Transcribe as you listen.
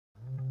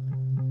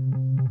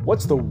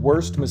What's the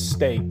worst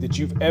mistake that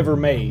you've ever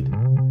made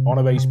on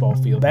a baseball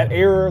field? That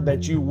error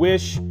that you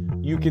wish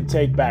you could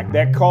take back.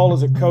 That call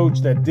as a coach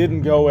that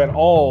didn't go at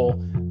all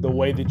the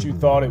way that you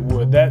thought it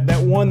would.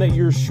 That one that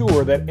you're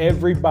sure that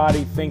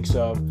everybody thinks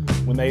of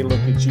when they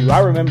look at you. I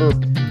remember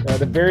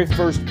the very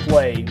first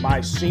play my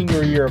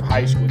senior year of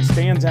high school. It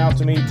stands out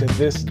to me to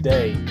this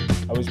day.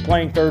 I was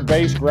playing third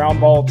base,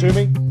 ground ball to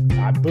me.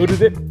 I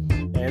booted it.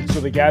 And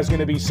so the guy's going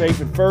to be safe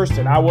at first,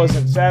 and I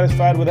wasn't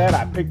satisfied with that.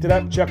 I picked it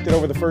up, chucked it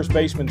over the first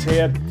baseman's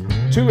head.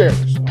 2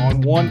 errors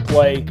on one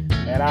play,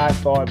 and I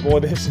thought, boy,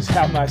 this is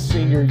how my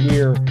senior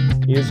year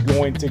is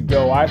going to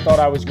go. I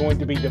thought I was going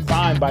to be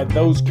defined by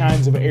those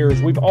kinds of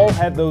errors. We've all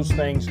had those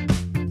things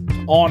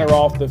on or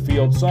off the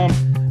field, some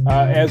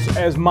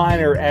as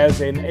minor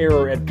as an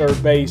error at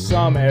third base,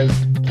 some as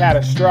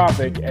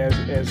catastrophic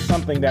as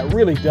something that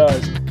really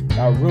does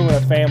ruin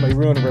a family,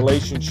 ruin a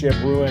relationship,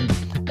 ruin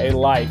a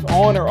life.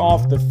 On or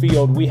off the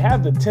field, we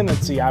have the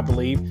tendency, I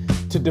believe,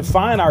 to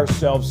define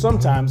ourselves,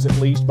 sometimes at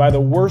least, by the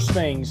worst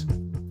things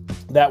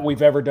that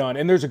we've ever done.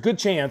 And there's a good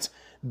chance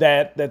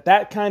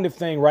that kind of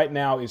thing right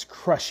now is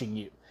crushing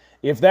you.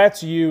 If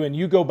that's you and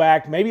you go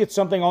back, maybe it's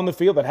something on the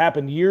field that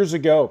happened years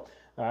ago,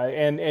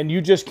 and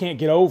you just can't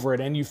get over it,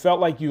 and you felt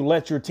like you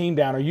let your team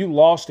down, or you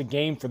lost a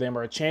game for them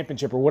or a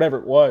championship or whatever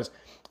it was,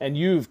 and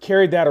you've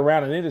carried that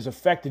around and it has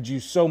affected you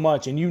so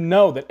much, and you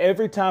know that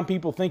every time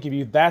people think of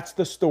you, that's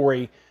the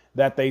story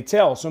that they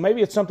tell. So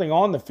maybe it's something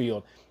on the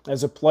field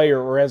as a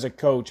player or as a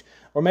coach,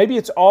 or maybe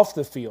it's off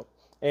the field,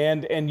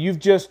 and you've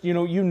just,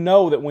 you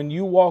know that when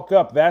you walk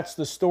up, that's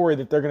the story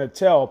that they're going to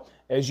tell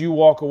as you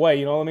walk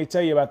away. Let me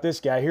tell you about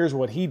this guy. Here's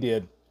what he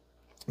did.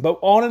 But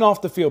on and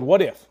off the field,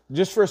 what if?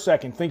 Just for a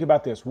second, think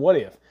about this. What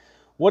if?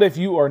 What if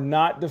you are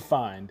not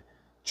defined,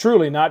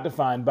 truly not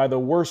defined by the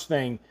worst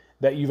thing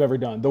that you've ever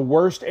done, the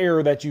worst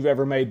error that you've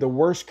ever made, the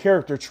worst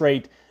character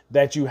trait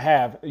that you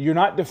have? You're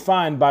not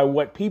defined by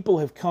what people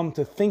have come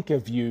to think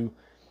of you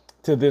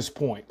to this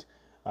point.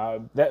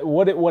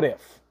 What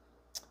if?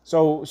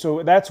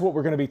 So that's what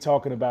we're going to be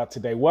talking about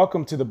today.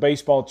 Welcome to the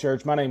Baseball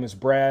Church. My name is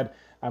Brad.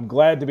 I'm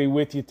glad to be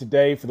with you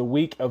today for the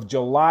week of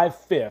July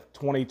 5th,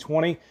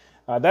 2020.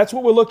 That's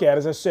what we'll look at,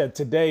 as I said,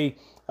 today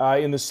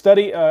in the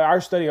study, our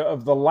study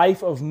of the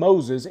life of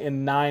Moses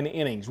in 9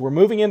 innings. We're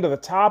moving into the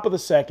top of the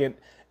second,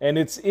 and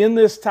it's in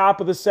this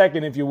top of the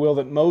second, if you will,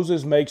 that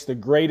Moses makes the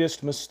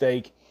greatest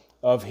mistake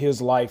of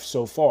his life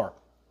so far.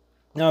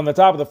 Now, in the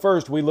top of the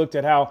first, we looked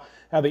at how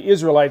the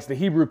Israelites, the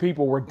Hebrew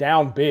people, were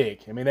down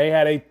big. I mean, they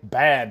had a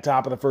bad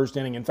top of the first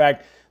inning. In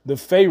fact, the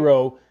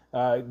Pharaoh,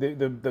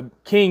 the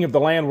king of the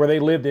land where they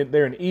lived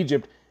there in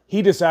Egypt,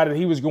 he decided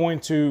he was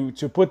going to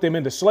put them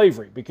into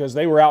slavery because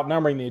they were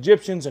outnumbering the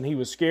Egyptians, and he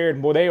was scared.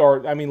 And boy, they are,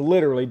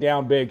 literally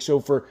down big.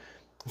 So for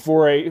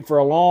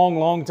a long,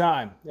 long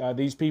time,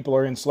 these people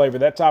are in slavery.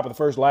 That top of the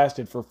first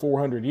lasted for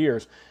 400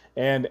 years.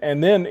 And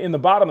then in the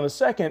bottom of the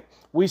second,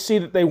 we see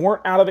that they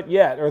weren't out of it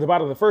yet, or the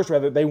bottom of the first,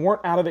 rather, they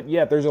weren't out of it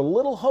yet. There's a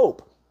little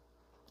hope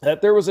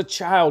that there was a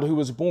child who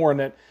was born,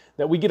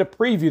 that we get a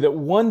preview that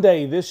one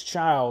day this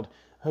child,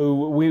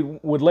 who we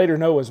would later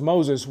know as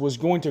Moses, was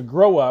going to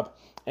grow up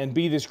and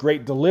be this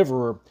great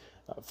deliverer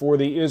for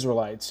the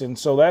Israelites. And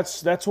so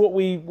that's what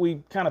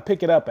we kind of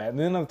pick it up at. And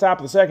then on the top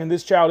of the second,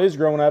 this child is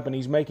growing up and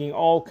he's making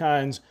all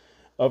kinds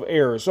of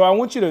errors. So I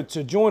want you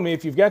to join me.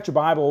 If you've got your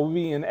Bible, we'll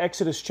be in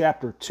Exodus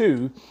chapter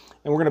 2,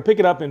 and we're going to pick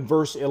it up in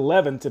verse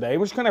 11 today.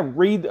 We're just going to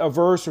read a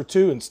verse or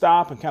two and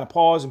stop and kind of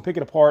pause and pick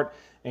it apart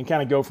and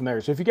kind of go from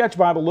there. So if you got your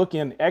Bible, look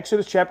in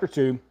Exodus chapter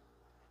 2,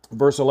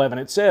 verse 11.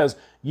 It says,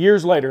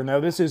 years later, now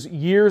this is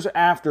years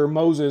after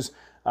Moses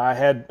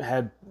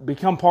had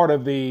become part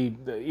of the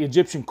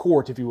Egyptian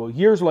court, if you will.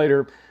 Years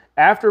later,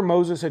 after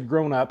Moses had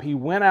grown up, he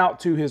went out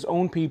to his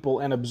own people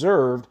and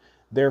observed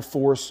their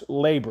forced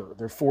labor.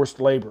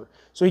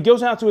 So he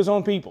goes out to his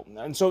own people.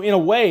 And so in a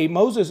way,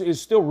 Moses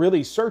is still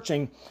really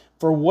searching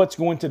for what's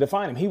going to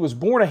define him. He was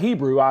born a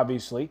Hebrew,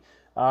 obviously,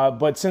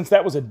 but since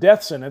that was a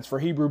death sentence for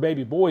Hebrew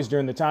baby boys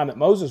during the time that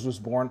Moses was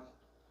born,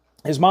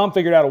 his mom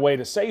figured out a way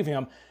to save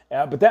him,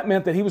 but that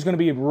meant that he was going to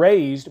be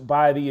raised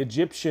by the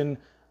Egyptian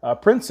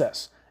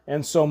princess.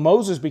 And so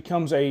Moses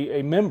becomes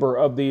a member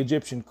of the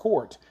Egyptian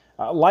court.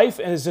 Life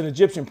as an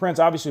Egyptian prince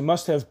obviously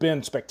must have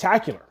been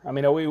spectacular. I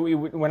mean,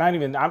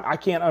 I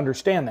can't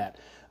understand that.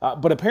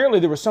 But apparently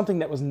there was something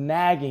that was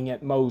nagging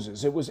at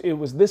Moses. It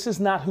was this is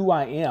not who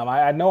I am.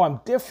 I know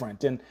I'm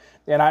different. And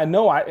I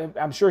know,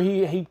 I'm sure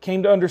he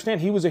came to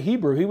understand he was a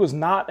Hebrew. He was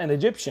not an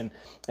Egyptian.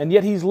 And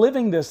yet he's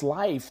living this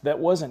life that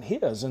wasn't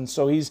his. And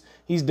so he's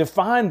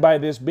defined by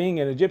this being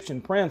an Egyptian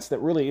prince that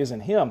really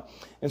isn't him.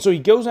 And so he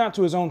goes out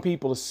to his own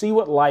people to see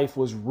what life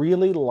was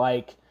really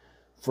like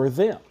for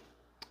them.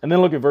 And then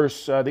look at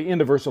the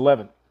end of verse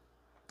 11.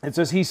 It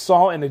says he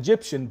saw an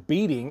Egyptian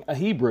beating a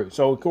Hebrew.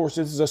 So, of course,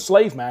 this is a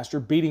slave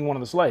master beating one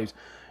of the slaves.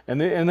 And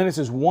then it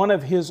says one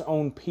of his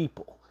own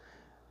people.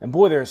 And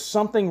boy, there's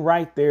something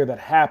right there that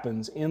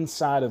happens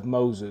inside of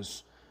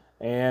Moses,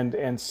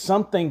 and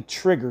something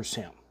triggers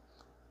him.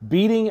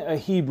 Beating a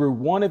Hebrew,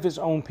 one of his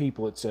own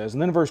people, it says.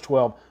 And then in verse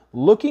 12,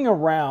 looking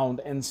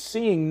around and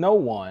seeing no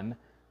one,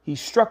 he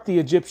struck the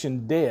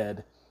Egyptian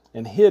dead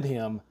and hid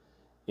him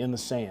in the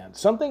sand.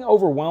 Something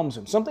overwhelms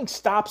him. Something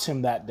stops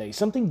him that day.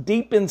 Something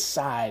deep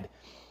inside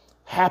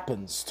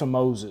happens to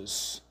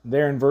Moses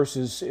there in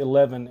verses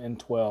 11 and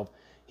 12.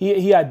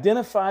 He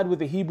identified with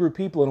the Hebrew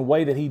people in a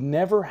way that he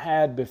never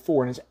had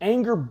before, and his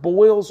anger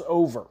boils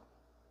over,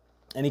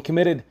 and he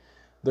committed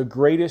the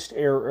greatest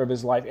error of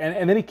his life.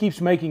 And then he keeps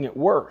making it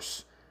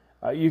worse.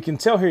 You can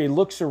tell here he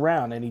looks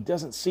around and he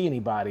doesn't see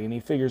anybody, and he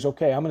figures,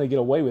 okay, I'm going to get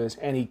away with this.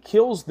 And he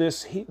kills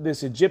this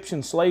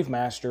Egyptian slave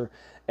master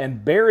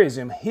and buries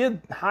him,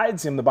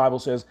 hides him, the Bible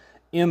says,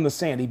 in the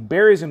sand. He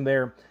buries him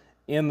there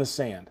in the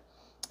sand.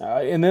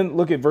 And then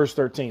look at verse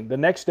 13. The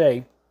next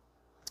day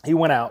he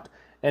went out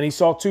and he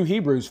saw two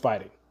Hebrews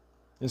fighting.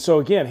 And so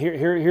again,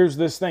 here's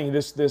this thing,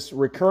 this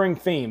recurring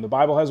theme. The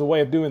Bible has a way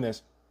of doing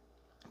this.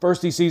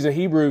 First he sees a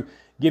Hebrew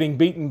getting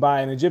beaten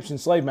by an Egyptian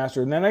slave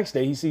master, and the next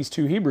day he sees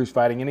two Hebrews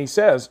fighting, and he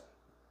says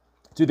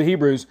to the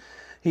Hebrews,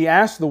 he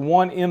asked the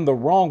one in the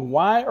wrong,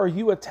 why are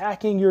you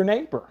attacking your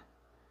neighbor?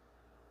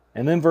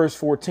 And then verse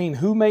 14,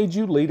 who made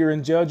you leader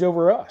and judge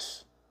over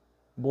us?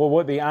 Boy,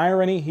 what the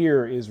irony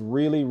here is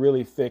really,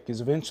 really thick, is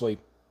eventually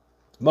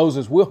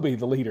Moses will be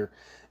the leader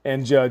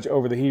and judge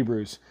over the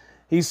Hebrews.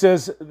 He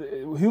says,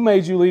 who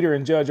made you leader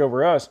and judge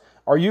over us?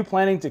 Are you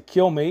planning to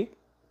kill me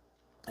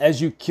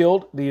as you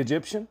killed the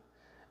Egyptian?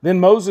 Then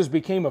Moses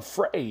became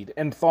afraid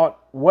and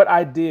thought, what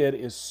I did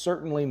is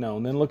certainly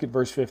known. Then look at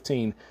verse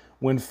 15.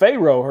 When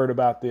Pharaoh heard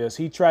about this,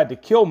 he tried to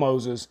kill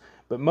Moses,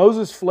 but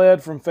Moses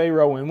fled from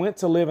Pharaoh and went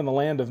to live in the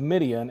land of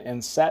Midian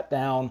and sat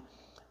down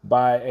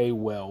by a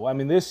well. I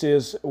mean,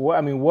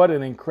 what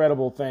an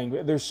incredible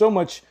thing. There's so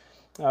much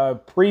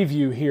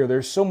preview here.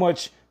 There's so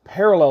much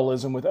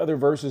parallelism with other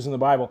verses in the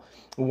Bible.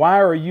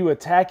 Why are you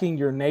attacking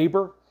your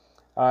neighbor?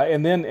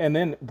 And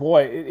then,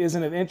 boy,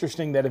 isn't it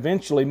interesting that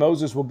eventually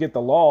Moses will get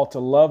the law to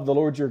love the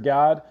Lord your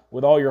God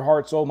with all your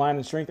heart, soul, mind,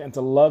 and strength, and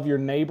to love your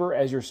neighbor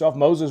as yourself.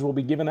 Moses will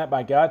be given that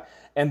by God.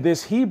 And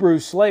this Hebrew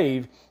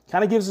slave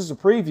kind of gives us a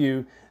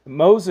preview.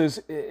 Moses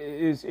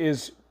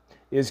is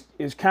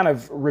kind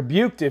of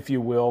rebuked, if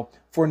you will,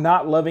 for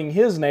not loving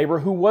his neighbor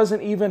who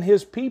wasn't even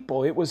his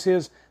people. It was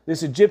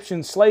this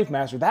Egyptian slave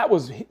master.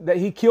 That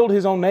he killed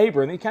his own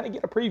neighbor, and you kind of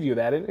get a preview of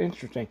that.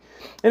 Interesting.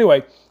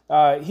 Anyway,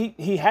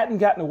 he hadn't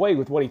gotten away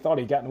with what he thought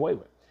he'd gotten away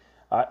with.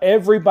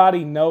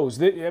 Everybody knows.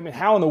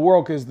 How in the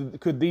world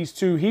could these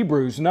two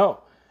Hebrews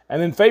know?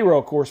 And then Pharaoh,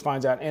 of course,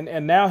 finds out.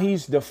 And now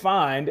he's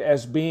defined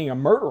as being a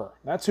murderer.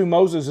 That's who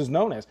Moses is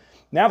known as.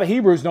 Now the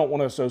Hebrews don't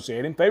want to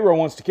associate him. Pharaoh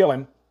wants to kill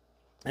him.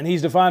 And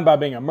he's defined by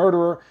being a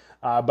murderer,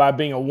 by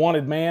being a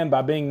wanted man,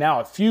 by being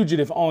now a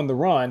fugitive on the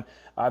run.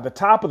 The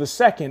top of the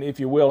second, if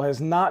you will, has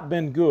not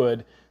been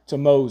good to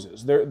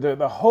Moses.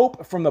 The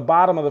hope from the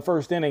bottom of the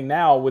first inning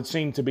now would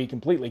seem to be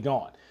completely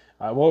gone.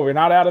 Well, we're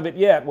not out of it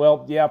yet.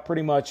 Well, yeah,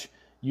 pretty much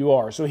you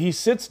are. So he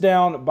sits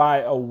down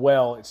by a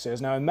well, it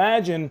says. Now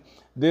imagine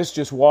this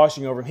just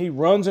washing over him. He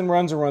runs and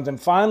runs and runs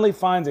and finally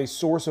finds a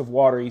source of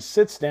water. He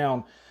sits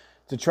down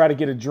to try to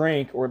get a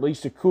drink, or at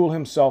least to cool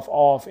himself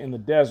off in the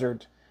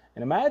desert.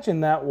 And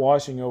imagine that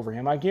washing over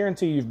him. I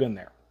guarantee you've been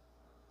there.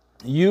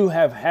 You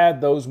have had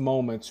those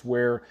moments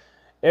where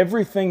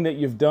everything that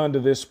you've done to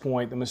this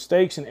point, the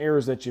mistakes and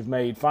errors that you've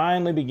made,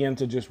 finally begin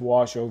to just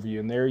wash over you.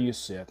 And there you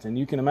sit. And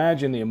you can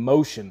imagine the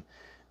emotion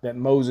that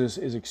Moses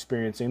is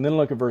experiencing. And then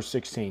look at verse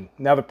 16.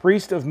 Now the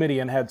priest of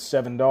Midian had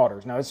 7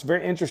 daughters. Now it's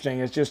very interesting.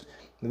 It's just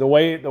the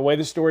way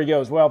the story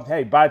goes. Well,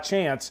 hey, by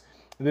chance,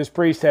 this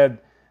priest had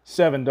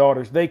 7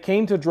 daughters. They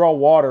came to draw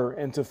water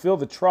and to fill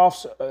the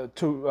troughs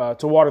to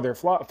water their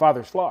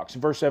father's flocks.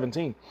 In verse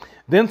 17,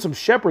 then some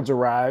shepherds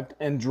arrived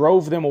and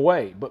drove them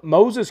away. But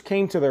Moses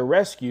came to their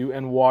rescue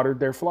and watered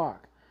their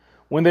flock.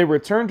 When they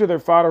returned to their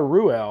father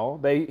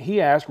Reuel, he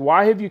asked,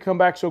 why have you come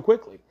back so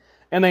quickly?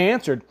 And they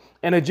answered,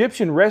 an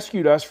Egyptian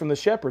rescued us from the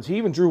shepherds. He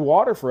even drew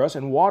water for us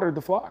and watered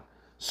the flock.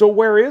 So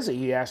where is he?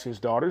 He asked his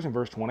daughters in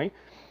verse 20.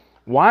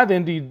 Why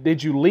then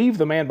did you leave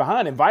the man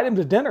behind? Invite him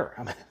to dinner.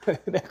 I mean,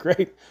 isn't that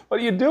great? What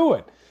are you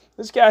doing?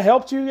 This guy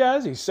helped you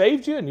guys. He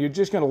saved you, and you're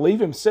just going to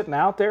leave him sitting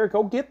out there?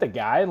 Go get the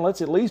guy and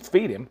let's at least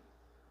feed him.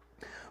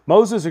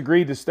 Moses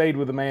agreed to stay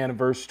with the man in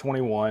verse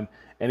 21,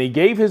 and he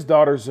gave his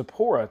daughter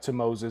Zipporah to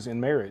Moses in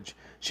marriage.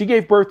 She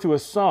gave birth to a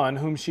son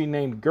whom she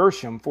named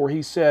Gershom, for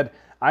he said,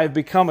 I have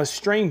become a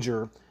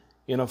stranger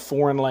in a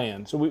foreign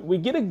land. So we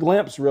get a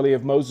glimpse, really,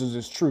 of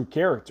Moses' true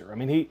character. I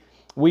mean,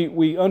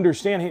 we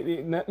understand,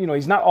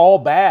 he's not all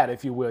bad,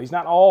 if you will. He's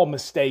not all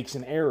mistakes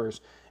and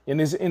errors. In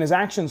his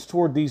actions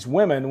toward these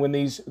women, when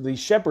these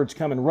shepherds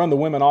come and run the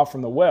women off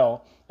from the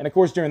well, and of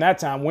course during that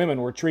time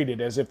women were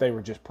treated as if they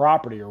were just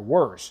property or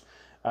worse.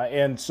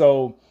 And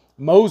so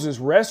Moses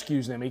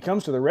rescues them. He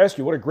comes to the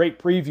rescue. What a great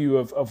preview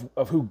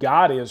of who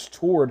God is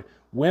toward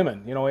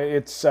women. You know,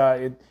 it's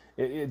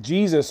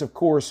Jesus, of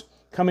course,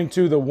 coming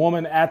to the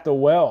woman at the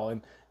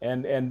well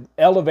and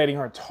elevating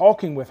her,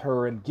 talking with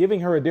her, and giving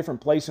her a different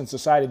place in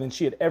society than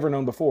she had ever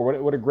known before.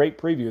 What a great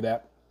preview of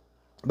that.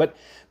 But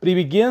he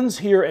begins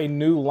here a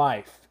new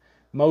life.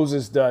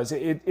 Moses does.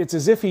 It's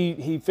as if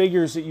he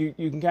figures that you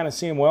can kind of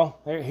see him, well,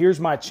 here's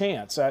my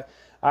chance.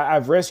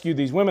 I've rescued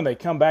these women. They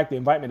come back, they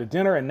invite me to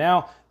dinner, and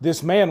now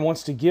this man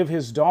wants to give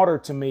his daughter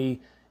to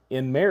me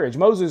in marriage.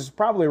 Moses is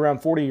probably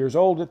around 40 years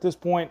old at this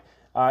point,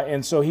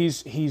 and so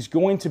he's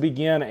going to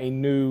begin a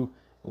new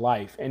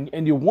life.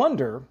 And you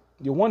wonder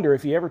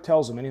if he ever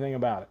tells them anything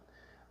about it.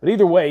 But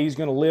either way, he's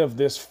going to live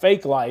this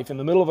fake life in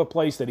the middle of a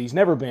place that he's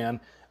never been,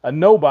 a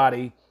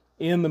nobody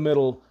in the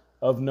middle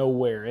of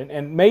nowhere.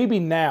 And maybe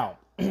now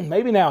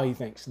he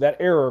thinks that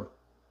error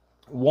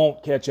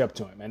won't catch up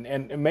to him.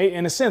 And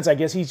in a sense, I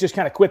guess he's just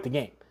kind of quit the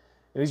game.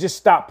 He's just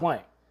stopped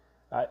playing.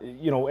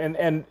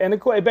 And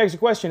it begs the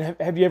question,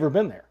 have you ever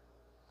been there?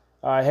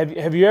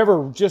 Have you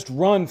ever just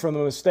run from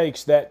the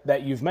mistakes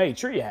that you've made?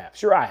 Sure you have.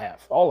 Sure I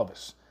have. All of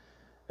us.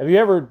 Have you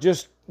ever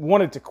just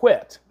wanted to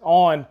quit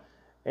on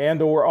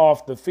and or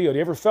off the field?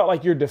 You ever felt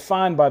like you're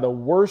defined by the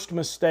worst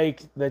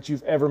mistake that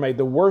you've ever made,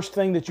 the worst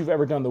thing that you've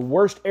ever done, the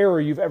worst error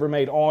you've ever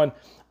made on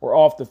or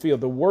off the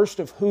field, the worst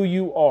of who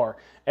you are,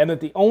 and that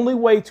the only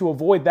way to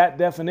avoid that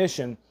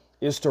definition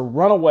is to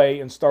run away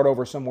and start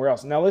over somewhere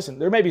else? Now listen,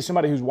 there may be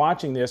somebody who's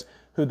watching this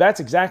who that's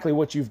exactly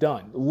what you've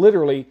done.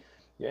 Literally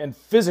and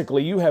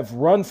physically, you have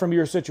run from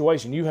your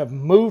situation. You have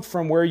moved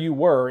from where you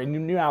were and you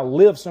now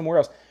live somewhere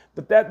else.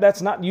 But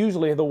that's not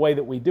usually the way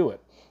that we do it.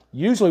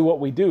 Usually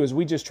what we do is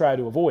we just try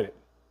to avoid it.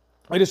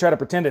 We just try to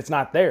pretend it's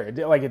not there,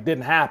 like it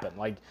didn't happen,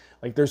 like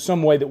there's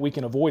some way that we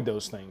can avoid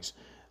those things.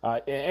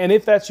 And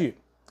if that's you,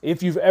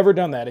 if you've ever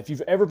done that, if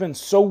you've ever been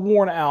so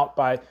worn out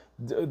by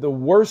the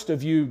worst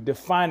of you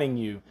defining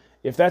you,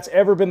 if that's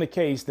ever been the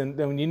case, then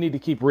you need to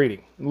keep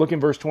reading. Look in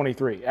verse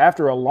 23.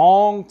 After a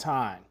long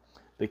time,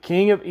 the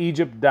king of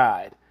Egypt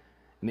died,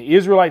 and the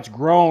Israelites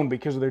groaned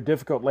because of their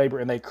difficult labor,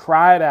 and they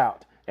cried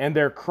out. And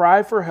their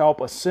cry for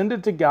help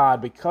ascended to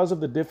God because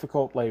of the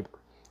difficult labor.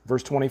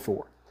 Verse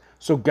 24.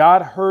 So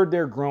God heard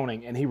their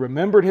groaning, and he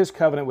remembered his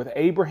covenant with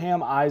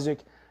Abraham, Isaac,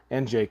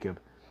 and Jacob.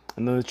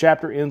 And then the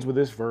chapter ends with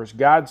this verse.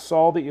 God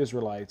saw the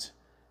Israelites,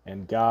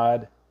 and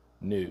God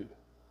knew.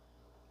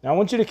 Now I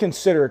want you to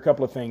consider a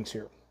couple of things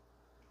here.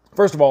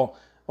 First of all,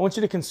 I want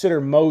you to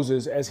consider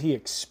Moses as he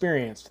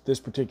experienced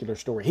this particular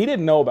story. He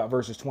didn't know about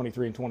verses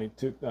 23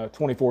 and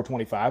 24,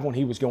 25 when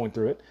he was going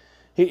through it.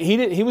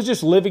 He was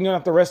just living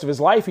out the rest of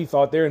his life, he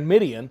thought, there in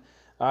Midian,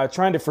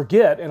 trying to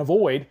forget and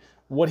avoid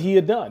what he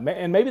had done.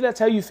 And maybe that's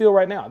how you feel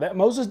right now, that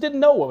Moses didn't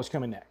know what was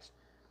coming next.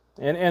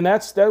 And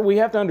that's we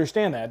have to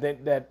understand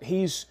that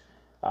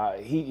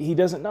he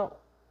doesn't know.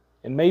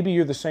 And maybe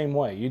you're the same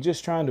way. You're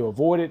just trying to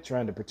avoid it,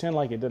 trying to pretend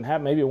like it didn't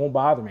happen. Maybe it won't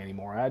bother me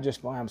anymore.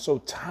 I'm so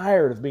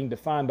tired of being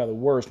defined by the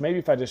worst. Maybe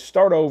if I just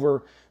start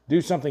over,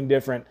 do something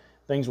different,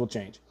 things will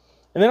change.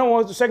 And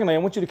then secondly, I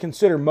want you to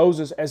consider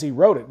Moses as he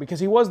wrote it, because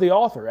he was the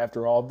author,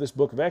 after all, of this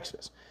book of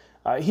Exodus.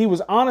 He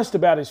was honest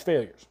about his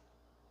failures.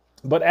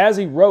 But as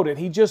he wrote it,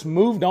 he just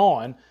moved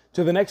on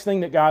to the next thing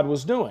that God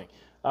was doing,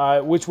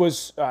 which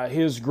was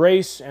his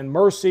grace and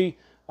mercy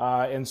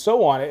and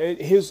so on.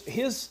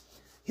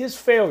 His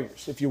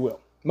failures, if you will,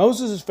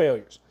 Moses'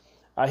 failures,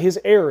 his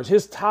errors,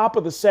 his top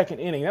of the second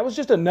inning, that was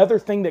just another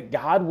thing that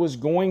God was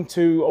going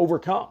to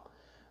overcome.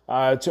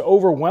 To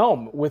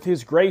overwhelm with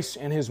his grace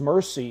and his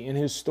mercy in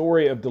his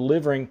story of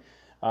delivering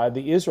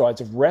the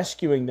Israelites, of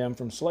rescuing them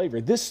from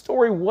slavery. This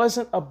story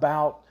wasn't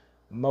about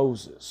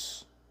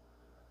Moses.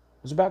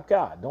 It was about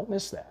God. Don't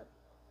miss that.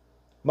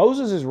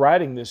 Moses is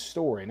writing this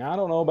story. Now, I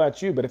don't know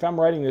about you, but if I'm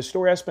writing this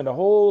story, I spend a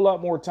whole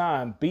lot more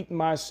time beating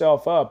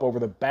myself up over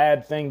the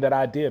bad thing that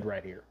I did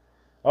right here.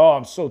 Oh,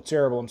 I'm so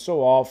terrible. I'm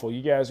so awful.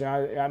 You guys,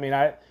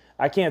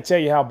 I can't tell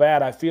you how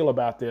bad I feel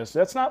about this.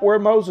 That's not where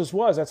Moses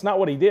was. That's not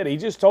what he did. He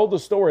just told the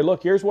story.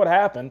 Look, here's what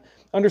happened.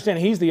 Understand,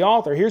 he's the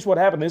author. Here's what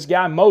happened. This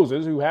guy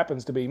Moses, who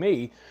happens to be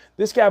me,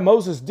 this guy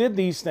Moses did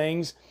these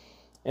things,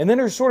 and then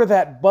there's sort of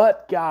that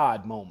but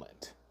God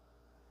moment.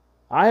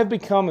 I have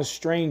become a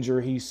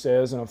stranger, he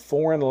says, in a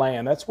foreign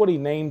land. That's what he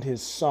named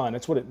his son.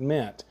 That's what it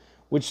meant,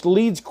 which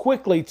leads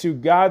quickly to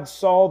God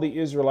saw the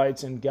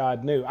Israelites and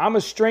God knew. I'm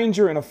a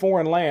stranger in a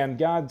foreign land.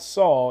 God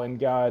saw and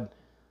God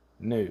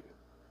knew.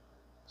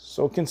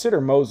 So consider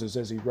Moses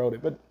as he wrote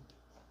it,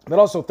 but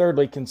also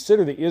thirdly,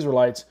 consider the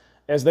Israelites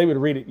as they would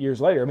read it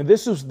years later. I mean,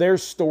 this is their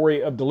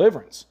story of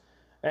deliverance.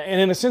 And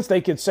in a sense,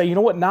 they could say, you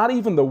know what, not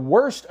even the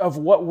worst of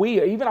what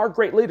even our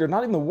great leader,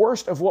 not even the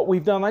worst of what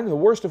we've done, not even the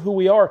worst of who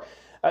we are,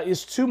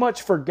 is too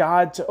much for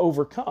God to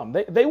overcome.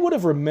 They would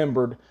have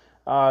remembered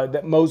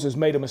that Moses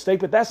made a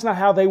mistake, but that's not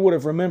how they would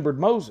have remembered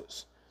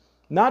Moses.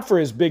 Not for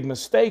his big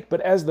mistake,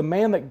 but as the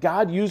man that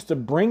God used to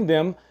bring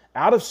them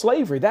out of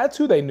slavery. That's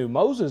who they knew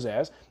Moses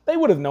as. They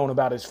would have known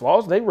about his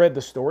flaws. They read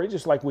the story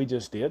just like we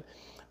just did.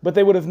 But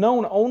they would have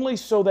known only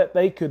so that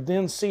they could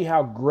then see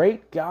how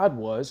great God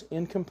was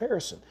in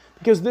comparison.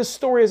 Because this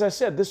story, as I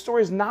said, this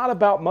story is not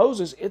about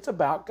Moses, it's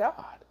about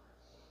God.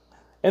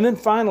 And then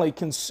finally,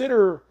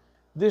 consider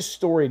this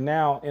story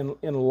now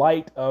in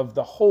light of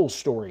the whole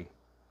story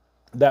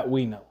that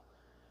we know.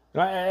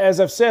 As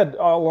I've said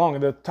all along,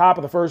 at the top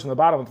of the first and the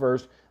bottom of the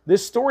first,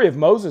 this story of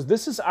Moses,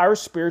 this is our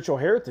spiritual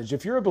heritage.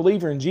 If you're a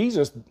believer in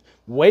Jesus,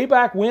 way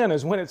back when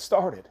is when it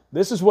started.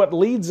 This is what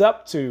leads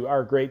up to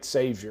our great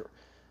Savior.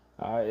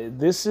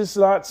 This is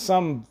not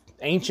some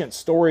ancient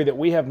story that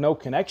we have no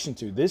connection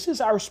to. This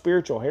is our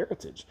spiritual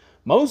heritage.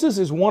 Moses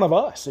is one of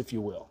us, if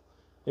you will.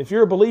 If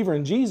you're a believer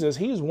in Jesus,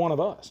 he is one of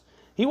us.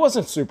 He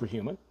wasn't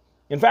superhuman.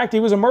 In fact, he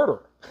was a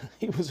murderer.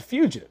 He was a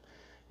fugitive.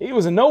 He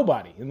was a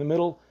nobody in the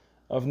middle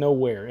of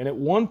nowhere. And at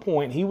one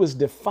point, he was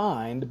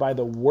defined by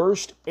the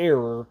worst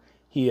error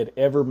he had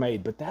ever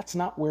made. But that's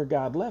not where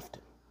God left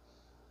him.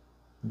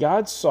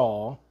 God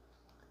saw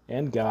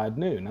and God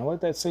knew. Now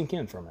let that sink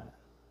in for a minute.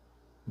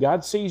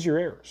 God sees your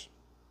errors.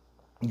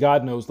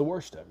 God knows the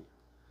worst of you.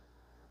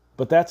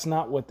 But that's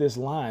not what this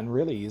line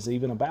really is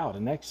even about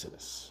in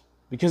Exodus.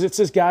 Because it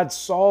says God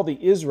saw the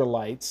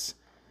Israelites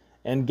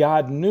and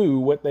God knew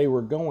what they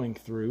were going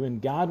through,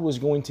 and God was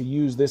going to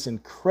use this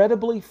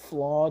incredibly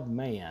flawed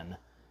man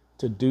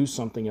to do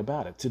something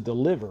about it, to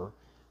deliver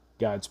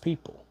God's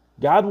people.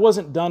 God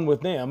wasn't done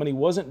with them, and he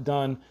wasn't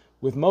done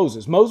with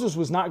Moses. Moses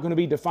was not going to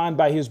be defined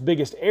by his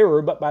biggest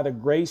error, but by the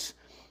grace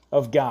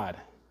of God.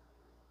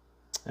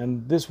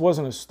 And this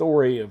wasn't a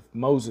story of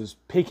Moses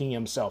picking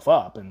himself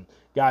up and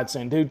God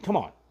saying, dude, come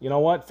on, you know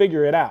what,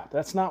 figure it out.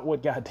 That's not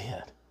what God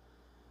did.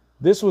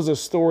 This was a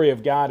story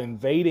of God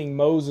invading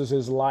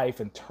Moses' life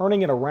and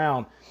turning it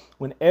around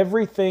when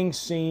everything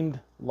seemed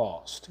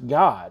lost.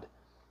 God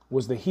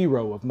was the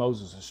hero of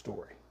Moses'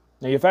 story.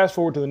 Now you fast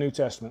forward to the New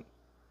Testament,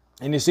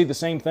 and you see the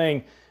same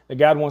thing that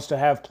God wants to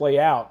have play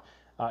out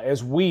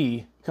as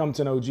we come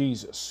to know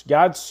Jesus.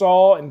 God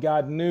saw and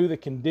God knew the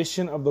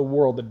condition of the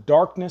world, the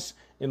darkness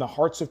in the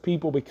hearts of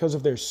people because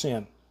of their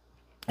sin.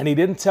 And he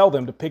didn't tell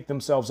them to pick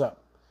themselves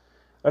up.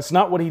 That's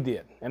not what he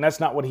did, and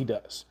that's not what he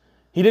does.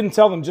 He didn't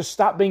tell them just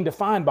stop being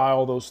defined by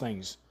all those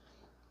things.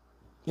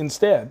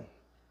 Instead,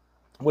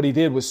 what he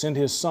did was send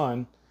his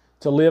son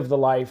to live the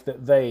life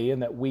that they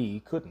and that we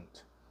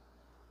couldn't.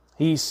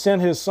 He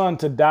sent his son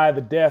to die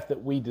the death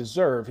that we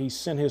deserve. He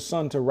sent his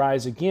son to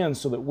rise again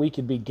so that we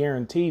could be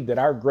guaranteed that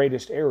our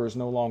greatest errors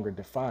no longer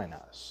define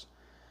us.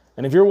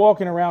 And if you're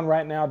walking around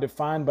right now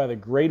defined by the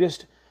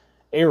greatest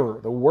error,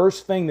 the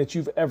worst thing that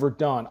you've ever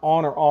done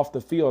on or off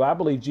the field, I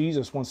believe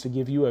Jesus wants to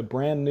give you a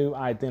brand new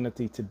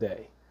identity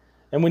today.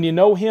 And when you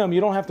know him,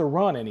 you don't have to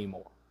run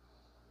anymore.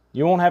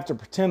 You won't have to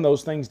pretend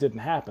those things didn't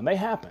happen. They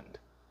happened.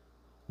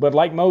 But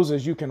like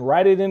Moses, you can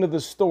write it into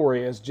the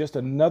story as just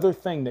another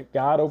thing that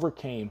God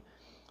overcame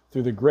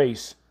through the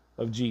grace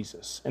of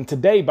Jesus. And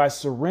today, by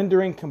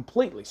surrendering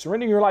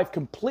your life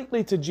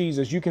completely to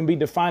Jesus, you can be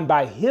defined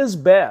by his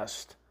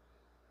best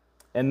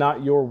and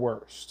not your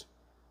worst.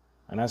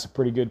 And that's a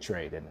pretty good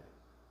trade, isn't it?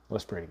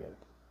 Let's pray together.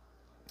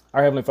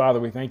 Our Heavenly Father,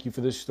 we thank you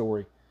for this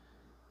story,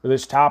 for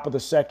this top of the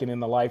second in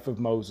the life of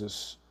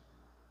Moses.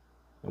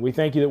 And we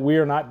thank you that we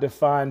are not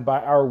defined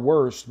by our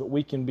worst, but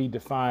we can be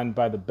defined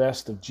by the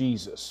best of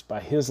Jesus,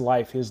 by his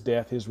life, his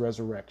death, his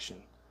resurrection.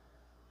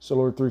 So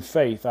Lord, through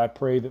faith, I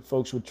pray that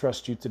folks would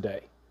trust you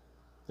today,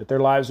 that their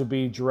lives would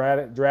be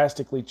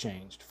drastically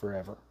changed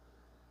forever.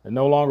 And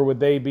no longer would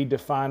they be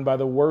defined by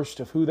the worst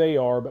of who they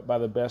are, but by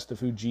the best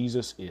of who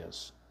Jesus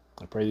is.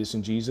 I pray this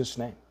in Jesus'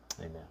 name.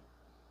 Amen.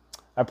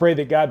 I pray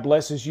that God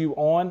blesses you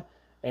on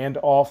and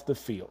off the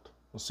field.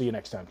 We'll see you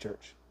next time,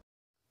 church.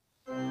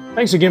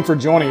 Thanks again for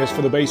joining us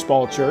for the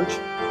Baseball Church.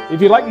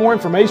 If you'd like more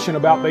information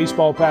about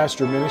Baseball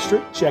Pastor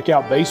Ministry, check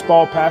out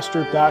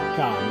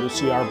baseballpastor.com. You'll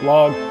see our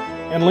blog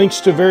and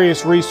links to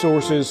various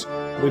resources.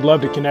 We'd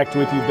love to connect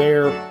with you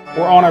there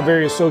or on our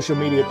various social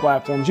media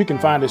platforms. You can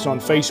find us on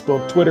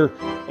Facebook, Twitter,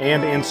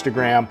 and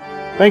Instagram.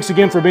 Thanks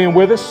again for being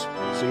with us.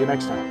 See you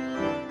next time.